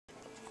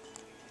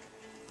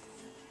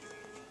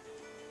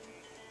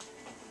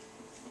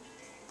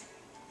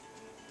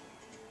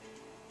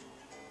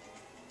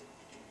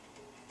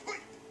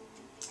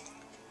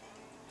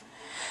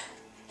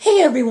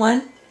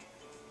everyone!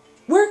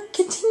 We're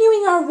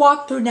continuing our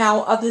walkthrough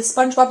now of the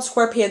SpongeBob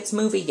Squarepants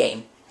movie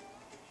game.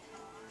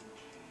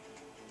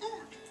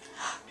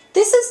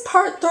 This is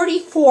part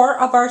 34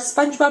 of our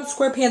SpongeBob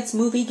Squarepants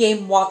movie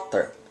game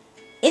walkthrough.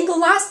 In the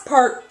last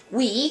part,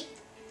 we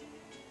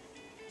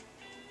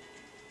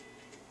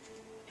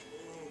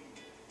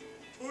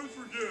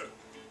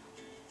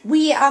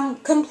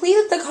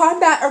completed the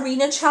Combat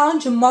Arena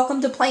Challenge and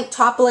Welcome to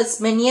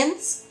Planktopolis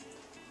Minions.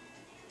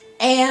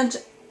 And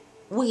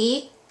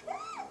we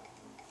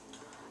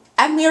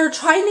are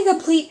trying to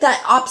complete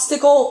that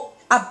obstacle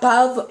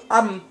above,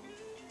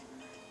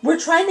 we're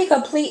trying to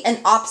complete an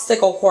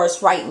obstacle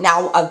course right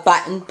now of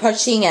button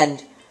pushing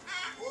and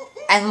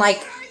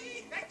like,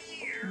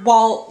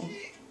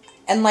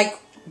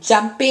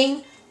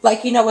 jumping,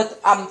 like, you know, with,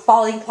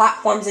 falling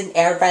platforms and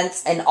air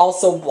vents and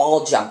also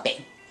wall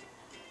jumping.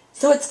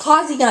 So it's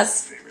causing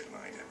us,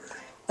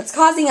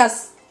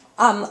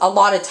 a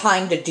lot of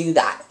time to do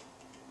that.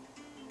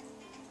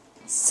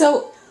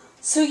 So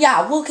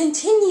yeah, we'll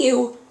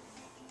continue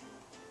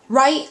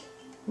right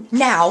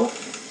now,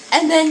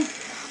 and then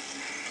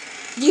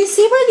you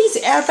see where these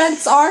air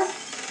vents are?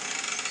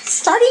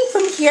 Starting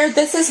from here,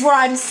 this is where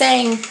I'm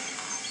saying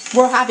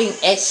we're having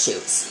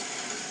issues.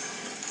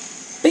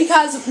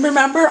 Because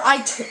remember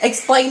I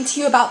explained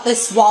to you about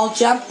this wall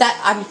jump that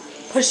I'm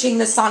pushing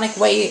the sonic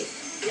wave,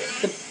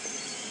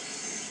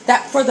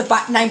 that for the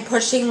button I'm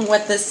pushing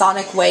with the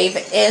sonic wave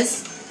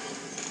is.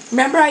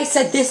 Remember I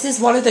said this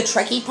is one of the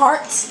tricky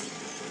parts?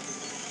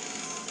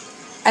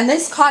 And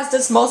this caused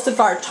us most of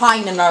our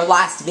time in our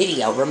last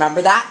video,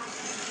 remember that?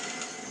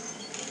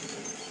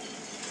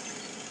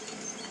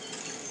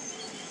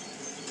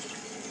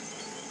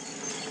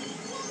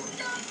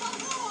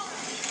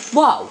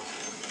 Whoa,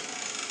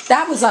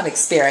 that was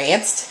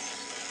unexperienced.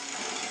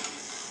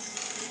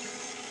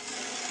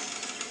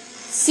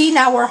 See,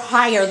 now we're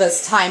higher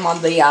this time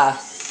on the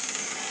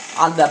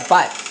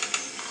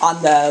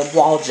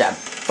wall jump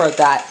for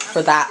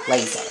that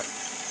laser.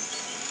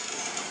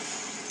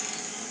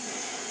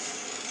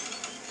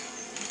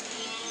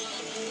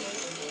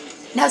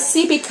 Now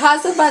see,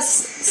 because of us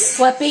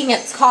slipping,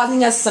 it's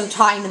causing us some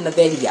time in the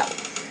video.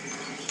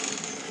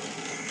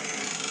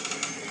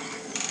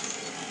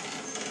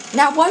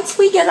 Now once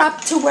we get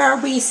up to where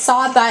we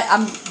saw that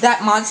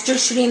that monster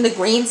shooting the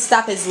green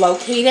stuff is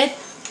located,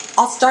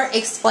 I'll start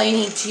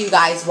explaining to you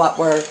guys what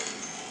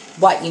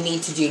you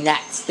need to do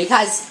next.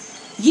 Because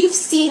you've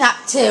seen up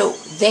to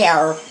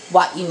there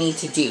what you need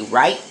to do,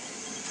 right?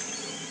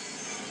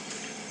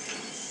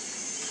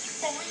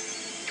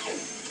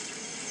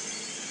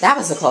 That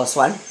was a close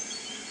one.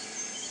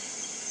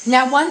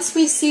 Now once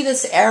we see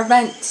this air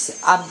vent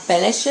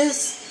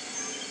finishes,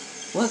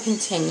 we'll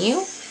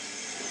continue.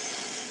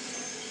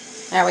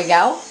 There we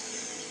go.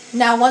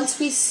 Now once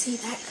we see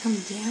that come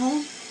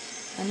down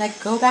and then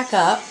go back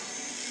up.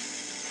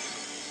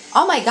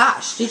 Oh my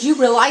gosh, did you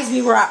realize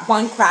we were at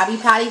one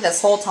Krabby Patty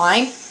this whole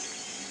time?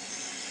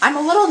 I'm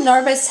a little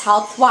nervous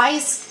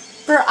health-wise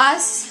for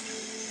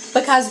us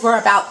because we're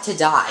about to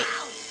die.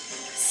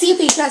 See,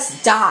 we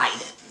just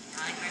died.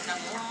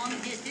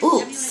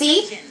 Ooh,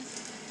 see?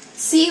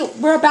 See,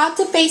 we're about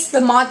to face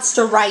the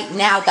monster right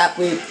now that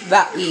we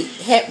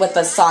hit with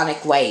the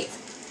sonic wave.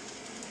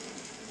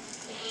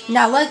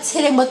 Now let's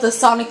hit him with the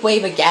sonic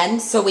wave again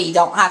so we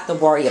don't have to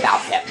worry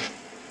about him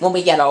when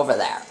we get over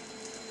there.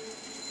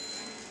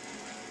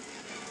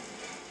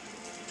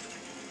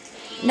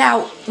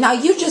 Now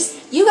you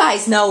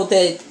guys know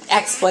the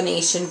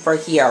explanation for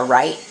here,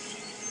 right?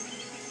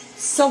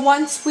 So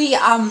once we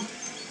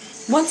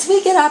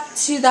get up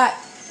to that,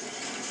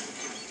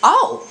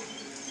 oh,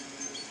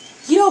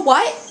 you know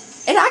what?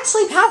 It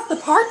actually passed the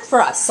part for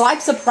us, so I'm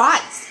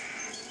surprised.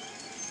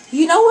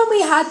 You know when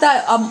we had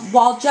that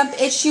wall jump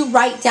issue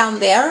right down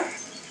there?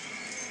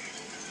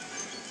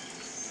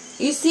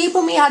 You see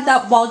when we had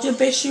that wall jump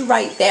issue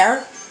right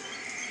there?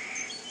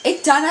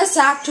 It done us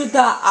after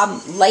the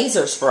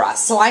lasers for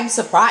us, so I'm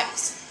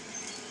surprised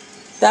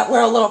that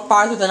we're a little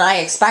farther than I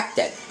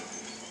expected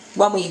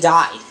when we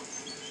died.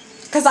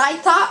 Because I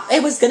thought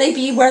it was going to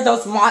be where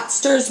those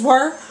monsters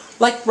were,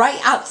 like right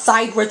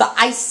outside where the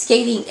ice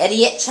skating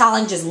idiot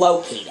challenge is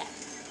located.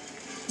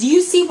 Do you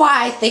see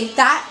why I think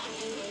that?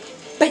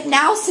 But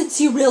now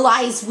since you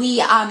realize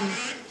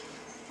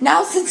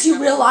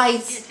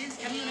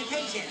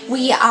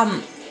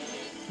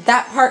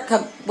that part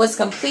was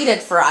completed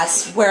for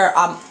us, where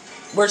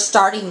we're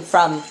starting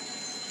from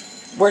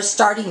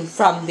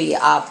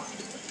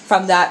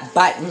that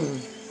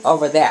button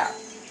over there.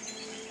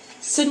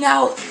 So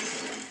now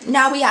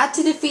we have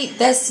to defeat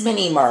this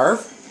mini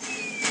Merv.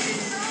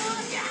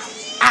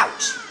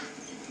 Ouch.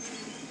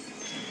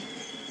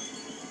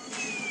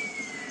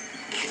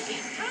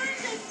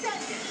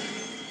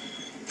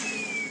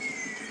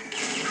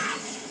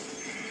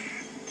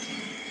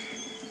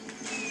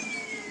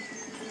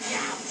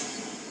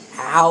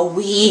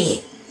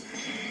 Owie.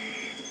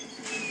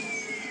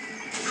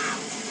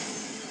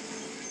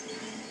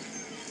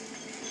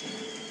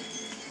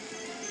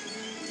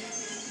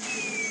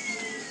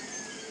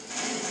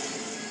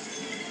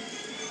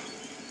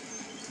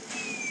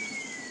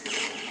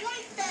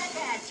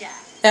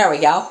 There we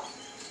go.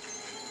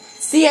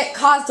 See, it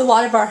caused a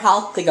lot of our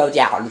health to go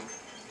down.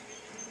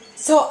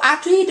 So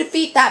after you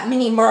defeat that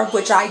mini Merv,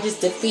 which I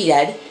just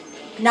defeated,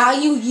 now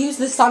you use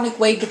the Sonic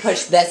Wave to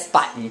push this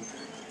button.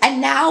 And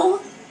now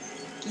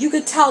you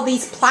could tell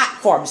these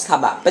platforms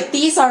come up. But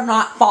these are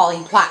not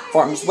falling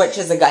platforms, which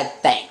is a good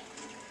thing.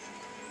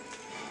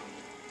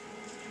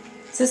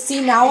 So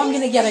see, now I'm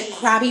going to get a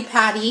Krabby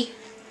Patty.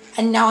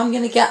 And now I'm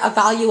going to get a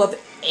value of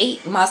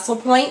 8 muscle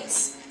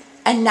points.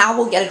 And now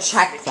we'll get a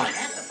checkpoint.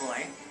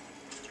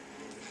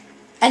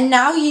 And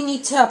now you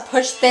need to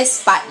push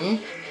this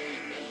button.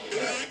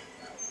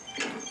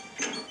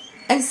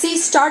 And see,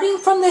 starting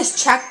from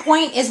this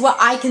checkpoint is what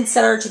I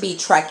consider to be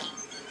tricky.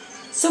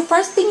 So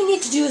first thing you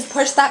need to do is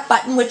push that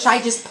button, which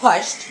I just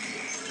pushed.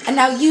 And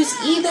now use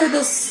either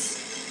the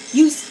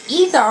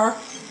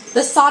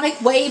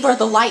Sonic Wave or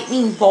the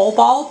Lightning Bowl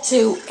Ball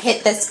to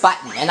hit this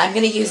button. And I'm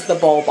going to use the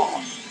Bowl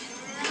Ball.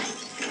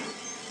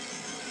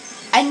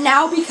 And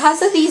now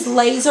because of these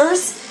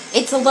lasers,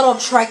 it's a little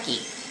tricky.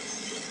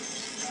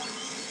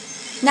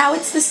 Now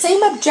it's the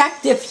same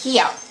objective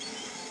here.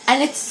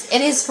 And it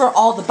is for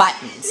all the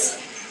buttons.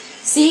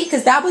 See,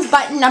 because that was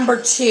button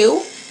number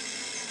 2.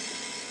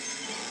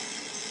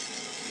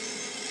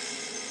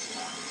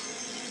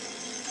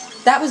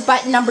 That was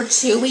button number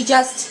 2 we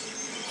just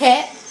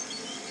hit.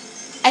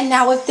 And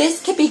now if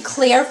this could be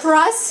clear for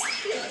us,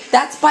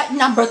 that's button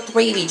number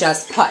 3 we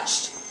just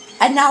pushed.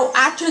 And now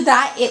after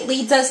that, it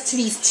leads us to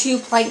these 2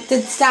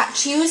 plankton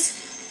statues.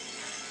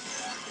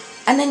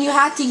 And then you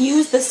have to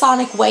use the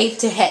Sonic Wave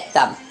to hit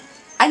them.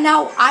 And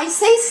now I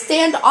say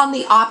stand on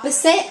the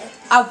opposite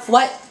of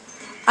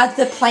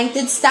the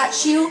plankton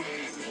statue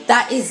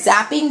that is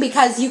zapping,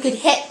 because you could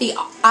hit the,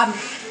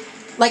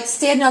 like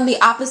stand on the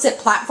opposite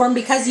platform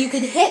because you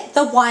could hit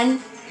the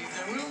one.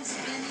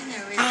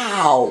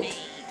 Ow.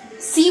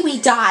 See, we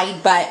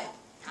died, but.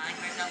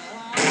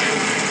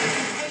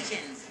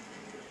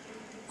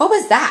 What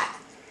was that?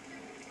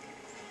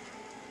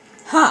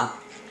 Huh.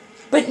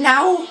 But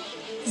now,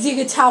 as you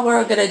can tell,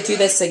 we're going to do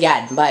this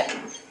again, but.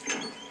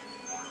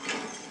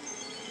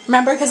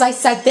 Remember, because I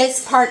said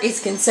this part is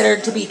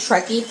considered to be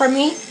tricky for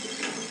me.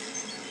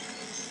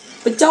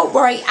 But don't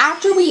worry,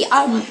 after we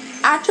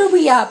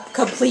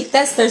complete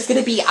this, there's going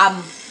to be,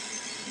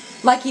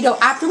 like, you know,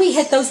 after we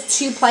hit those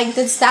 2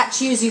 plankton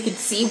statues, you can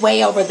see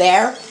way over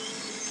there,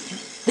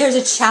 there's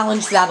a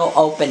challenge that'll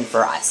open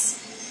for us.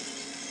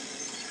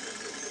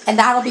 And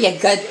that'll be a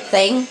good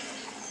thing.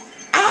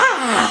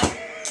 Ah!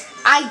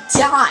 I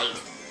died.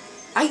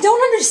 I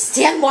don't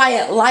understand why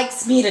it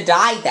likes me to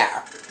die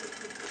there.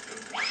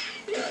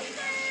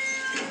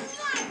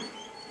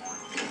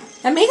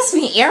 That makes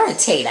me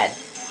irritated.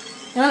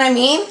 You know what I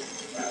mean?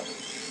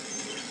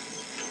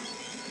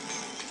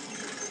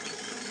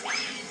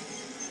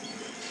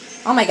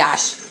 Oh my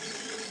gosh.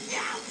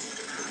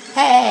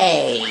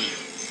 Hey.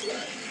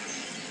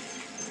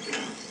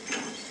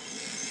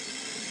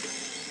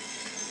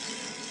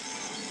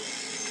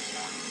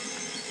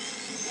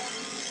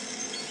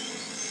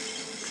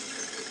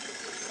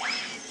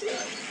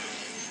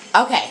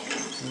 Okay.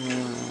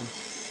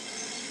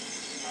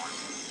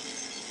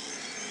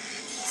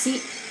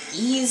 See,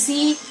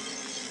 easy.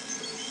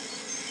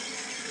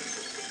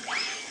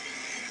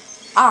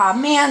 Aw,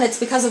 man, it's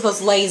because of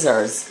those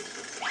lasers.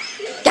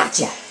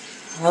 Gotcha.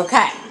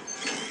 Okay.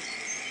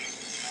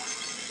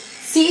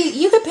 See,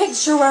 you can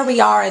picture where we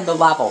are in the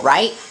level,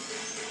 right?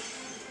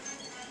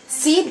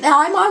 See, now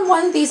I'm on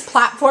one of these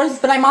platforms,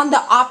 but I'm on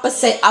the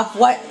opposite of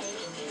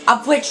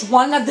which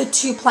one of the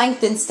 2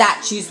 plankton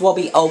statues will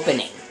be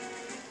opening.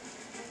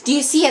 Do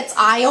you see its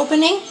eye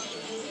opening?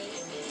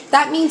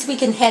 That means we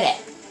can hit it.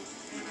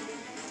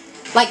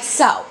 Like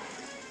so.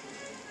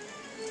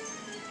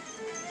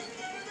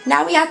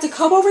 Now we have to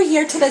come over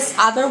here to this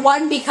other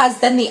one, because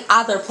then the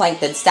other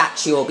plankton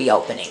statue will be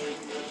opening.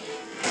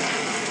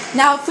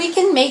 Now if we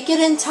can make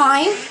it in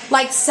time,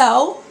 like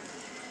so,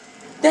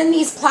 then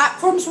these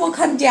platforms will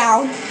come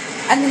down,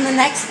 and then the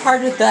next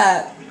part of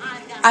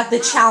the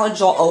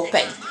challenge will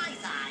open.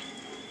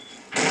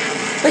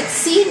 But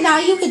see, now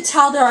you can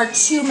tell there are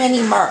too many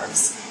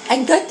Mervs.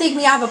 And good thing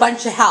we have a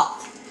bunch of health.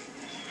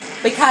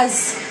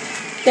 Because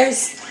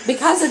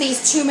of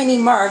these too many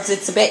Mervs,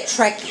 it's a bit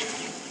tricky.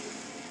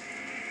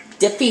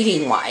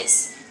 Defeating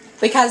wise.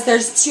 Because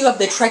there's 2 of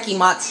the tricky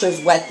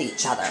monsters with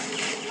each other.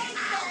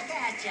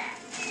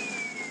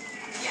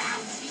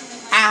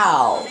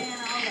 Ow.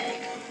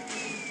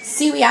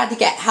 See, we had to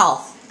get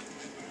health.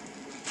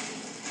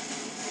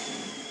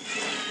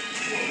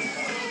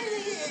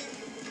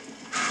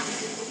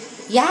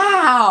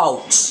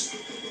 Youch!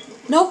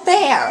 No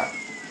fair!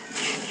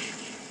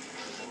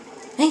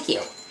 Thank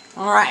you.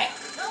 Alright.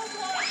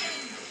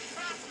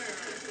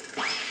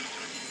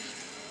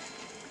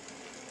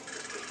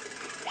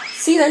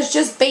 See, there's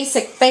just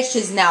basic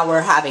fishes now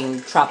we're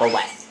having trouble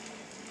with.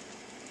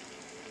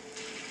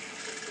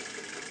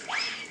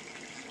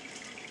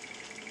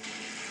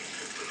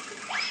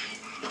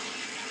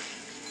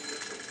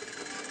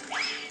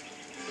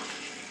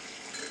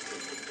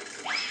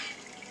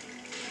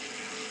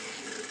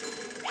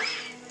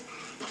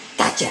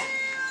 Gotcha.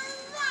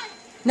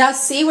 Now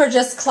see, we're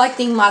just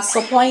collecting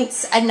muscle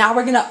points, and now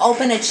we're going to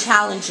open a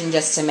challenge in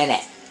just a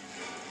minute.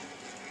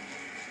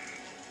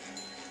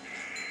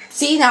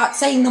 See, now it's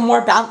saying the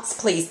more bounce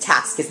please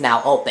task is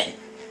now open.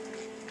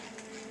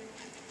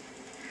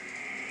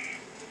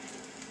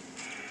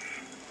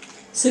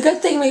 It's a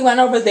good thing we went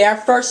over there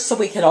first so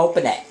we could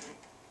open it.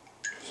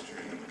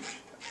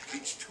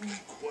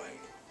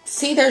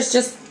 See,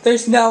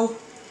 there's no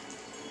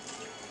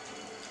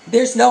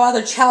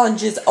other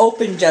challenges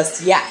open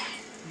just yet.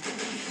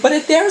 But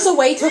if there's a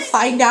way to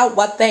find out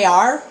what they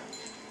are,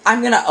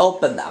 I'm gonna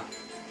open them.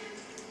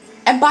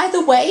 And by the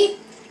way,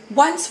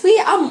 once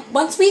we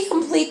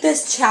complete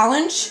this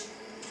challenge,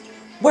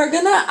 we're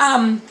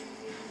gonna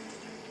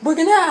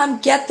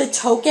get the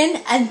token,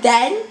 and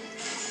then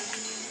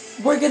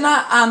we're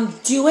gonna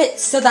do it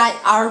so that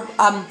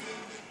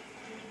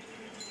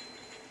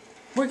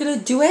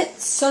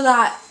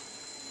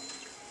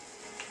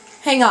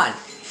hang on.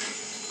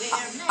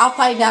 I'll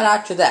find out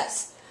after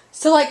this.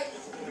 So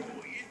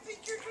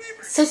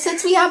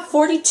since we have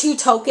 42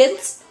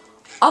 tokens,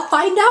 I'll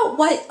find out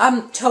what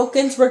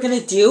tokens we're gonna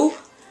do.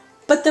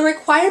 But the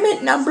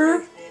requirement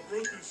number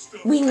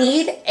we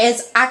need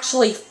is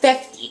actually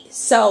 50.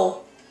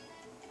 So,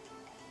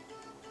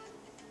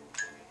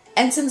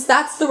 and since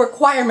that's the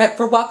requirement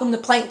for Welcome to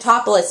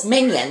Planktopolis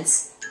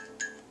minions,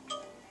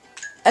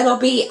 it'll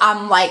be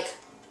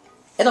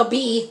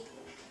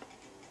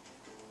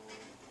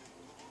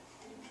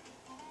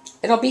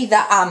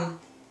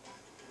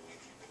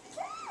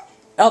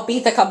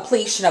the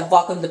completion of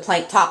Welcome to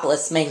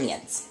Planktopolis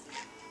minions.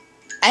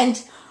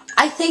 And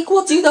I think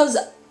we'll do those,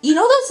 you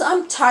know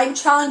those time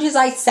challenges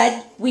I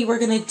said we were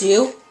gonna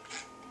do?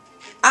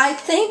 I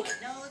think,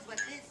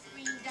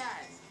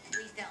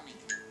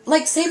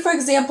 like say for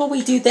example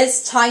we do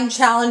this time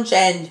challenge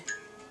and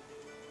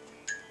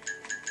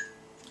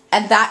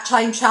that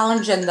time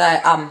challenge and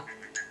then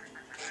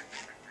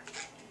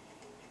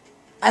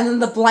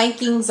the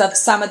blankings of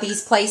some of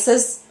these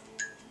places.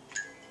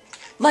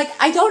 Like,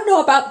 I don't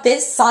know about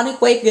this Sonic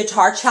Wave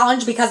Guitar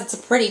Challenge because it's a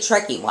pretty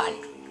tricky one.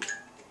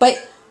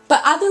 But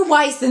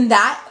otherwise than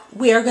that,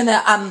 we're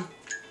gonna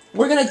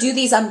do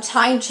these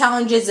time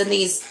challenges and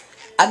these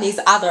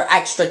other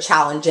extra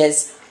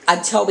challenges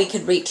until we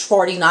can reach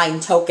 49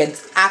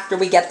 tokens after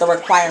we get the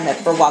requirement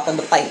for Welcome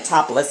to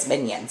Planktopolis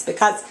minions,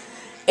 because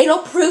it'll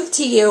prove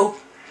to you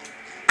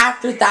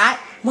after that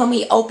when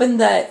we open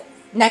the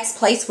next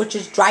place, which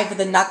is Drive with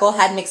the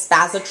Knucklehead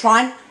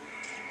McSpazatron,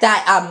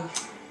 that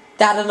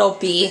it'll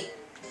be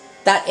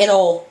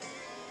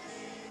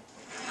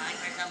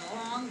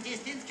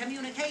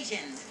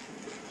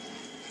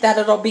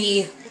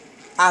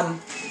a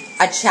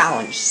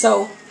challenge.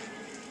 So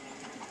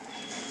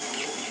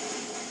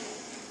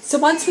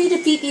once we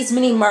defeat these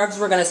mini Mervs,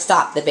 we're gonna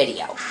stop the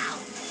video.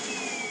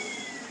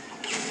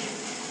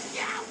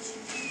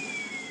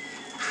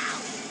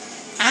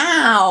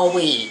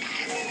 Owie.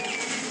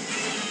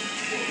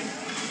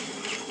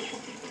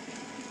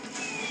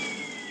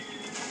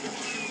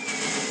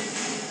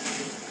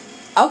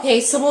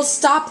 Okay, so we'll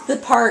stop the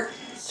part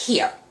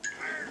here.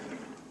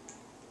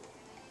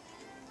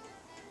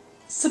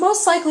 So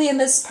most likely in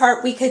this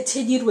part we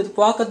continued with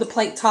Welcome to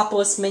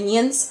Planktopolis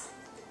minions,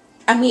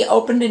 and we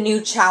opened a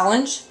new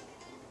challenge.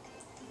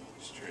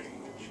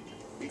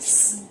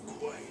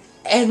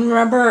 And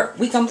remember,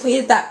 we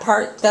completed that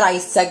part that I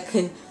said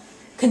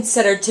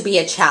considered to be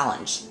a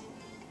challenge.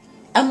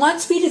 And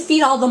once we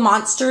defeat all the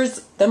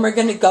monsters, then we're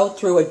going to go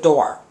through a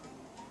door.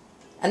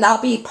 And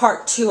that'll be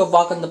part 2 of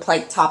Welcome to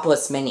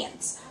Planktopolis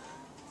minions.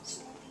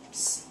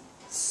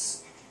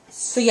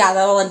 So yeah,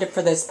 that'll end it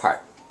for this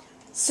part.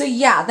 So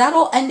yeah,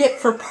 that'll end it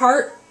for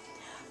part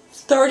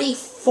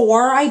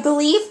 34, I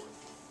believe.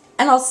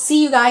 And I'll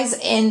see you guys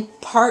in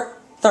part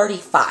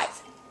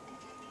 35.